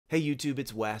Hey YouTube,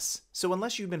 it's Wes. So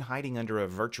unless you've been hiding under a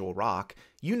virtual rock,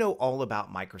 you know all about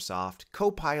Microsoft,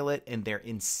 Copilot, and their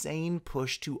insane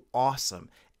push to awesome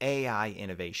AI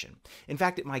innovation. In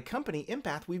fact, at my company,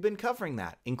 Empath, we've been covering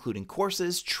that, including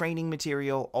courses, training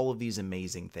material, all of these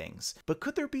amazing things. But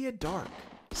could there be a dark,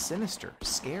 sinister,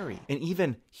 scary, and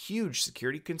even huge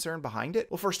security concern behind it?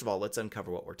 Well, first of all, let's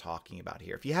uncover what we're talking about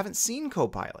here. If you haven't seen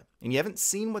Copilot and you haven't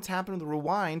seen what's happened with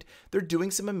Rewind, they're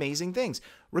doing some amazing things.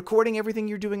 Recording everything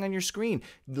you're doing on your screen,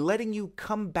 letting you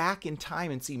come back in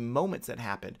time and see moments that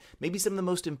happened. Maybe some of the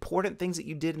most important things that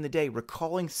you did in the day,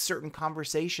 recalling certain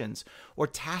conversations or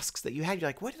tasks that you had. You're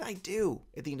like, what did I do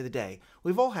at the end of the day?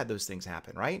 We've all had those things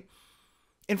happen, right?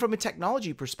 And from a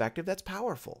technology perspective, that's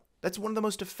powerful. That's one of the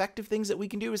most effective things that we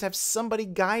can do is have somebody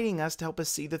guiding us to help us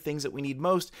see the things that we need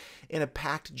most in a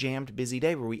packed, jammed, busy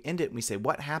day where we end it and we say,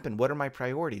 what happened? What are my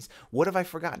priorities? What have I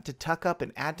forgotten to tuck up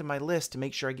and add to my list to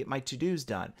make sure I get my to-dos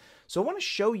done? So I want to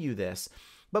show you this.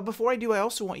 But before I do, I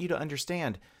also want you to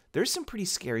understand there's some pretty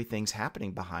scary things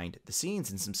happening behind the scenes,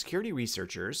 and some security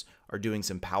researchers are doing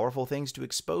some powerful things to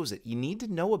expose it. You need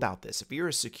to know about this. If you're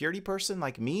a security person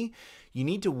like me, you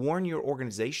need to warn your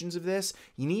organizations of this.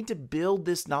 You need to build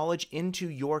this knowledge into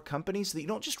your company so that you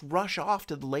don't just rush off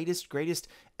to the latest, greatest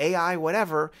AI,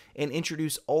 whatever, and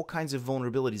introduce all kinds of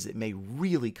vulnerabilities that may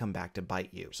really come back to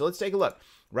bite you. So let's take a look.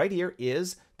 Right here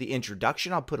is the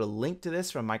introduction. I'll put a link to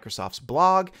this from Microsoft's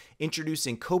blog,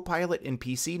 introducing Copilot in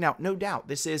PC. Now, no doubt,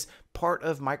 this is part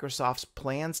of Microsoft's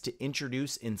plans to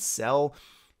introduce and sell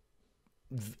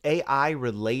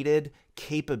AI-related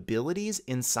capabilities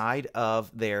inside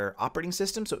of their operating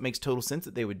system. So it makes total sense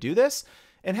that they would do this.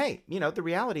 And hey, you know, the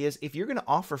reality is if you're going to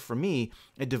offer for me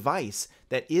a device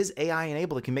that is AI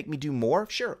enabled that can make me do more,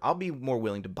 sure, I'll be more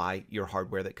willing to buy your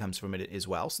hardware that comes from it as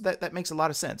well. So that makes a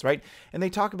lot of sense, right? And they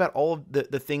talk about all of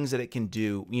the things that it can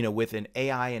do, you know, with an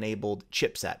AI enabled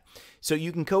chipset. So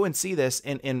you can go and see this.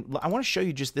 And I want to show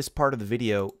you just this part of the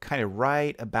video kind of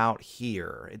right about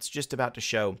here. It's just about to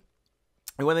show.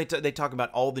 And when they talk about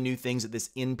all the new things that this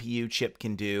NPU chip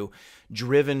can do,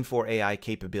 driven for AI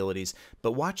capabilities.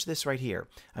 But watch this right here.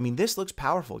 I mean, this looks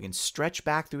powerful. You can stretch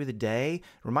back through the day.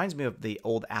 Reminds me of the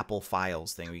old Apple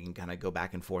Files thing where you can kind of go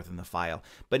back and forth in the file.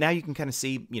 But now you can kind of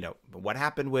see, you know, what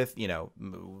happened with, you know,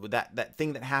 that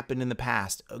thing that happened in the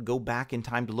past. Go back in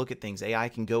time to look at things. AI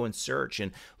can go and search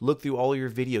and look through all of your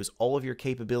videos, all of your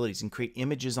capabilities, and create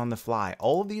images on the fly.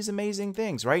 All of these amazing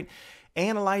things, right?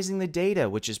 Analyzing the data,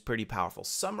 which is pretty powerful,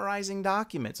 summarizing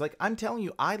documents. Like, I'm telling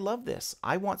you, I love this.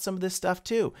 I want some of this stuff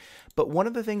too. But one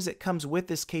of the things that comes with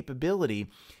this capability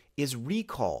is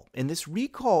recall. And this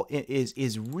recall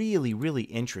is really, really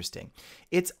interesting.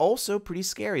 It's also pretty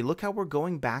scary. Look how we're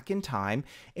going back in time,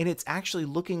 and it's actually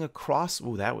looking across.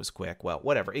 Oh, that was quick. Well,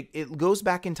 whatever. It goes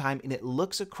back in time and it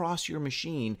looks across your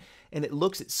machine, and it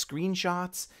looks at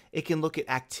screenshots. It can look at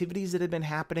activities that have been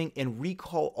happening and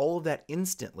recall all of that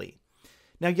instantly.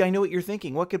 Now, I know what you're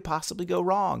thinking. What could possibly go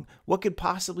wrong? What could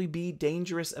possibly be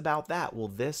dangerous about that? Well,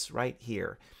 this right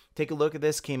here. Take a look at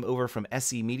this. Came over from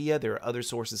SE Media. There are other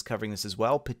sources covering this as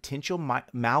well. Potential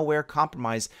malware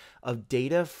compromise of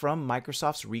data from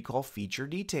Microsoft's recall feature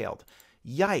detailed.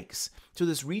 Yikes. So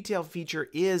this retail feature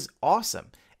is awesome.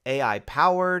 AI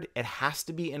powered. It has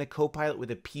to be in a Copilot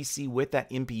with a PC with that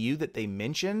NPU that they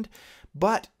mentioned.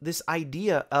 But this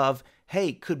idea of,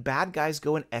 hey, could bad guys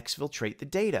go and exfiltrate the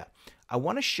data? I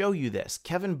want to show you this.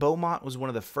 Kevin Beaumont was one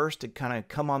of the first to kind of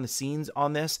come on the scenes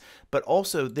on this, but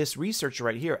also this researcher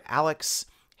right here, Alex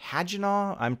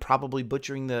Haginaw, I'm probably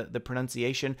butchering the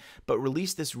pronunciation, but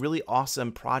released this really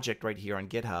awesome project right here on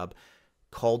GitHub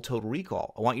called Total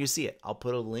Recall. I want you to see it. I'll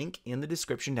put a link in the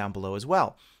description down below as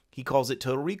well. He calls it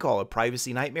Total Recall, a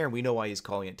privacy nightmare. We know why he's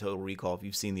calling it Total Recall if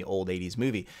you've seen the old 80s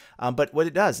movie. But what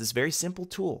it does, this very simple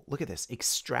tool, look at this,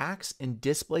 extracts and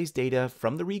displays data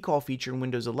from the recall feature in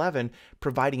Windows 11,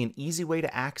 providing an easy way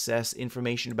to access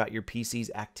information about your PC's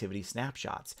activity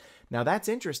snapshots. Now that's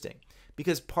interesting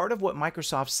because part of what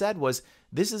Microsoft said was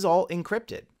this is all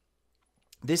encrypted.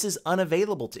 This is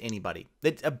unavailable to anybody.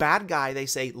 That a bad guy, they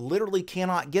say, literally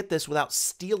cannot get this without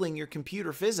stealing your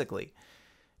computer physically.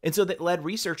 And so that led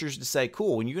researchers to say,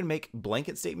 cool, when you're going to make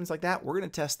blanket statements like that, we're going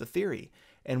to test the theory.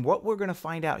 And what we're going to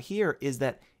find out here is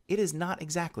that it is not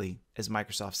exactly as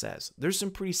Microsoft says. There's some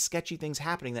pretty sketchy things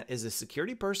happening that as a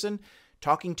security person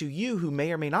talking to you who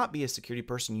may or may not be a security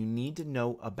person, you need to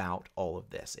know about all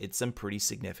of this. It's some pretty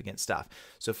significant stuff.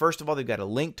 So first of all, they've got a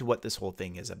link to what this whole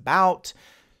thing is about.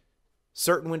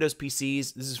 Certain Windows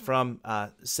PCs, this is from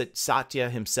Satya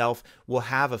himself, will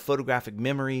have a photographic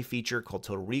memory feature called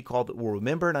Total Recall that will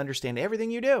remember and understand everything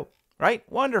you do, right?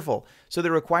 Wonderful. So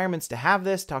the requirements to have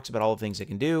this talks about all the things it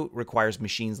can do, requires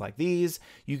machines like these.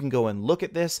 You can go and look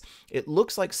at this. It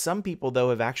looks like some people,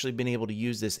 though, have actually been able to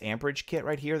use this amperage kit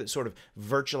right here that sort of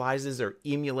virtualizes or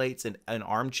emulates an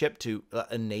ARM chip to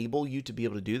enable you to be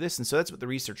able to do this. And so that's what the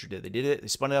researcher did. They did it, they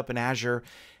spun it up in Azure,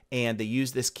 and they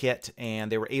used this kit,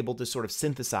 and they were able to sort of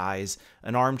synthesize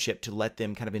an ARM chip to let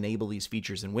them kind of enable these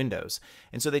features in Windows.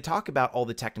 And so they talk about all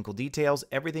the technical details.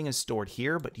 Everything is stored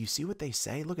here, but do you see what they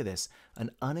say? Look at this,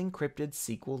 an unencrypted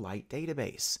SQLite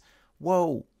database.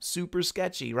 Whoa, super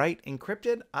sketchy, right?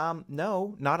 Encrypted?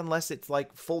 No, not unless it's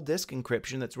like full disk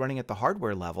encryption that's running at the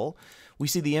hardware level. We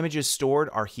see the images stored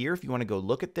are here. If you want to go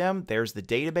look at them, there's the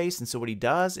database. And so what he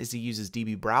does is he uses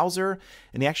DB Browser,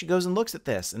 and he actually goes and looks at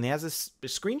this, and he has a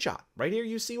screenshot. Right here,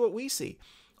 you see what we see.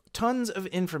 Tons of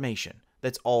information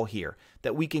that's all here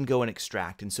that we can go and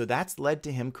extract. And so that's led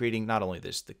to him creating not only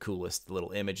the coolest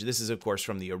little image. This is, of course,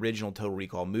 from the original Total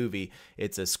Recall movie.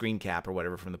 It's a screen cap or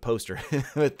whatever from the poster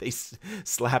that they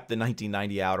slapped the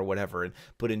 1990 out or whatever and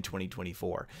put in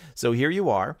 2024. So here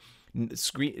you are.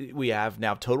 We have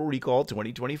now Total Recall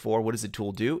 2024. What does the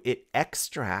tool do? It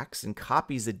extracts and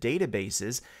copies the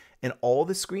databases and all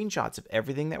the screenshots of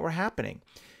everything that were happening.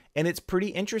 And it's pretty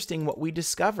interesting what we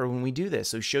discover when we do this.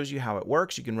 So it shows you how it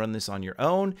works. You can run this on your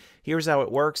own. Here's how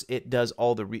it works. It does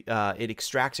all the, it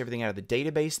extracts everything out of the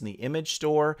database and the image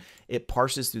store. It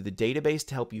parses through the database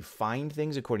to help you find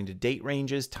things according to date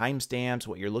ranges, timestamps,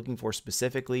 what you're looking for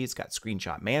specifically. It's got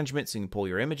screenshot management, so you can pull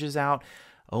your images out.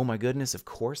 Oh my goodness, of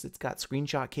course it's got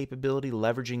screenshot capability,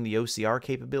 leveraging the OCR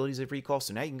capabilities of Recall.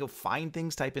 So now you can go find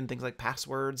things, type in things like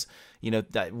passwords,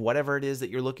 whatever it is that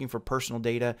you're looking for personal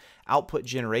data. Output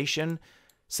generation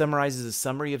summarizes a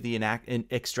summary of the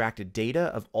extracted data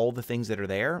of all the things that are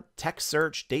there. Text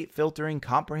search, date filtering,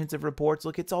 comprehensive reports.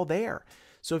 Look, it's all there.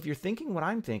 So if you're thinking what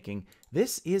I'm thinking,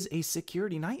 this is a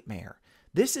security nightmare.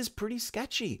 This is pretty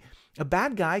sketchy. A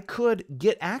bad guy could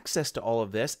get access to all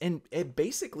of this and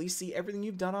basically see everything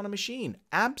you've done on a machine.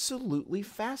 Absolutely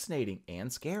fascinating and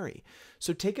scary.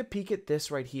 So take a peek at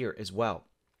this right here as well.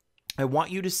 I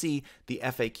want you to see the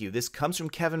FAQ. This comes from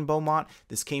Kevin Beaumont.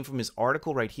 This came from his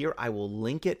article right here. I will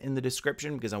link it in the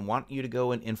description because I want you to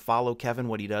go and follow Kevin.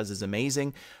 What he does is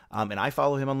amazing. And I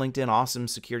follow him on LinkedIn. Awesome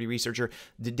security researcher.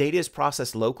 The data is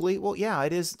processed locally. Well, yeah,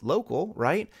 it is local,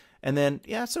 right? And then,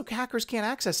 yeah, so hackers can't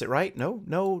access it, right?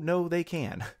 No, they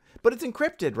can. But it's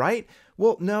encrypted, right?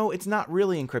 Well, no, it's not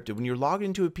really encrypted. When you're logged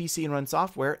into a PC and run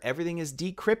software, everything is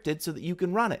decrypted so that you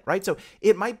can run it, right? So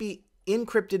it might be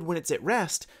encrypted when it's at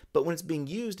rest, but when it's being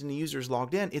used and the user is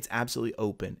logged in, it's absolutely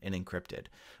open and encrypted.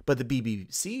 But the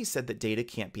BBC said that data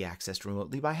can't be accessed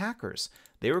remotely by hackers.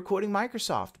 They were quoting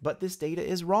Microsoft, but this data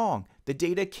is wrong. The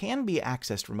data can be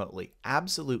accessed remotely.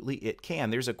 Absolutely, it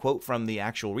can. There's a quote from the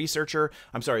actual researcher,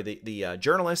 the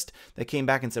journalist that came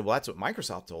back and said, well, that's what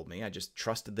Microsoft told me. I just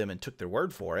trusted them and took their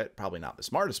word for it. Probably not the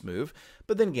smartest move.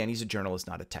 But then again, he's a journalist,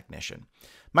 not a technician.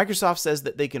 Microsoft says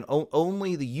that they can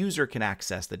only the user can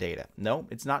access the data. No,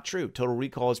 it's not true. Total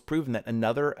Recall has proven that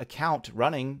another account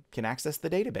running can access the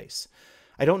database.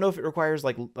 I don't know if it requires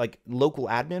like local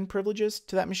admin privileges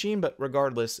to that machine, but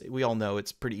regardless, we all know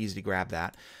it's pretty easy to grab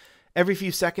that. Every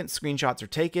few seconds, screenshots are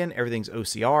taken. Everything's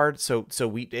OCR'd. So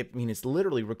it's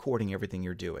literally recording everything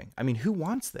you're doing. I mean, who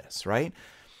wants this, right?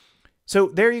 So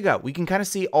there you go. We can kind of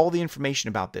see all the information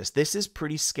about this. This is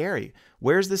pretty scary.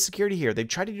 Where's the security here? They've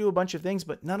tried to do a bunch of things,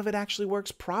 but none of it actually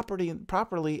works properly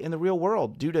in the real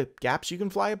world due to gaps you can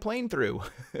fly a plane through.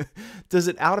 Does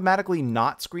it automatically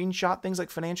not screenshot things like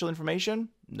financial information?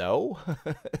 No.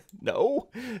 No.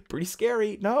 Pretty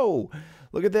scary. No.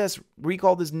 Look at this.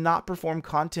 Recall does not perform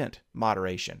content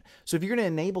moderation. So if you're going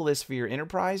to enable this for your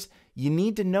enterprise, you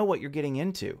need to know what you're getting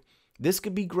into. This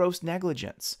could be gross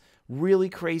negligence. Really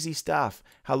crazy stuff.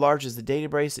 How large is the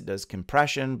database? It does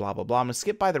compression, blah, blah, blah. I'm going to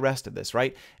skip by the rest of this,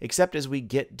 right? Except as we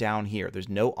get down here, there's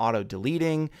no auto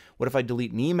deleting. What if I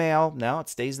delete an email? No, it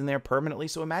stays in there permanently.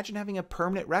 So imagine having a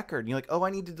permanent record. You're like, oh,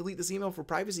 I need to delete this email for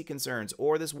privacy concerns,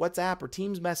 or this WhatsApp or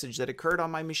Teams message that occurred on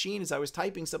my machine as I was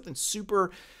typing something super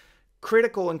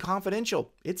critical and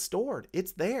confidential. It's stored.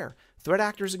 It's there. Threat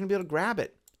actors are going to be able to grab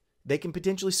it. They can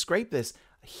potentially scrape this.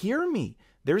 Hear me.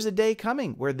 There's a day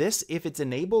coming where this, if it's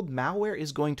enabled, malware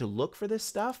is going to look for this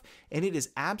stuff, and it is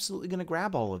absolutely going to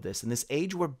grab all of this. In this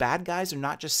age where bad guys are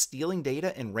not just stealing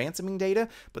data and ransoming data,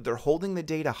 but they're holding the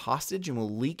data hostage and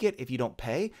will leak it if you don't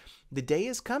pay, the day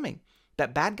is coming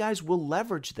that bad guys will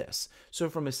leverage this. So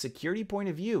from a security point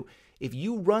of view, if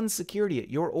you run security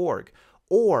at your org,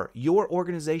 or your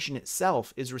organization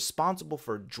itself is responsible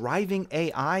for driving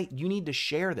AI, you need to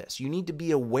share this. You need to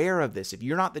be aware of this. If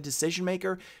you're not the decision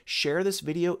maker, share this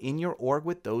video in your org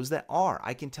with those that are.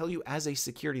 I can tell you as a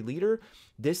security leader,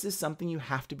 this is something you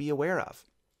have to be aware of.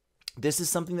 This is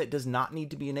something that does not need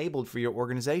to be enabled for your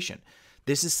organization.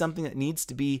 This is something that needs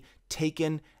to be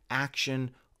taken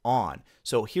action on.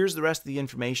 So here's the rest of the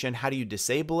information. How do you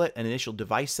disable it? An initial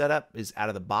device setup is out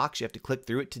of the box. You have to click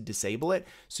through it to disable it.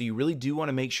 So you really do want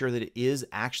to make sure that it is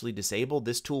actually disabled.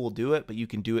 This tool will do it, but you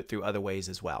can do it through other ways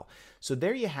as well. So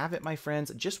there you have it, my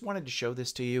friends. Just wanted to show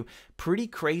this to you. Pretty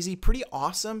crazy, pretty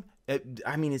awesome.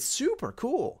 I mean, it's super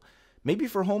cool. Maybe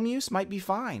for home use might be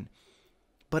fine.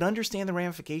 But understand the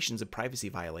ramifications of privacy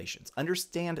violations.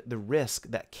 Understand the risk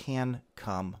that can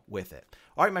come with it.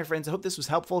 All right, my friends, I hope this was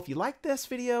helpful. If you liked this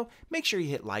video, make sure you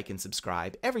hit like and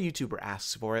subscribe. Every YouTuber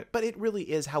asks for it, but it really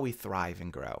is how we thrive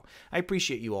and grow. I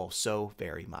appreciate you all so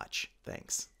very much.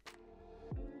 Thanks.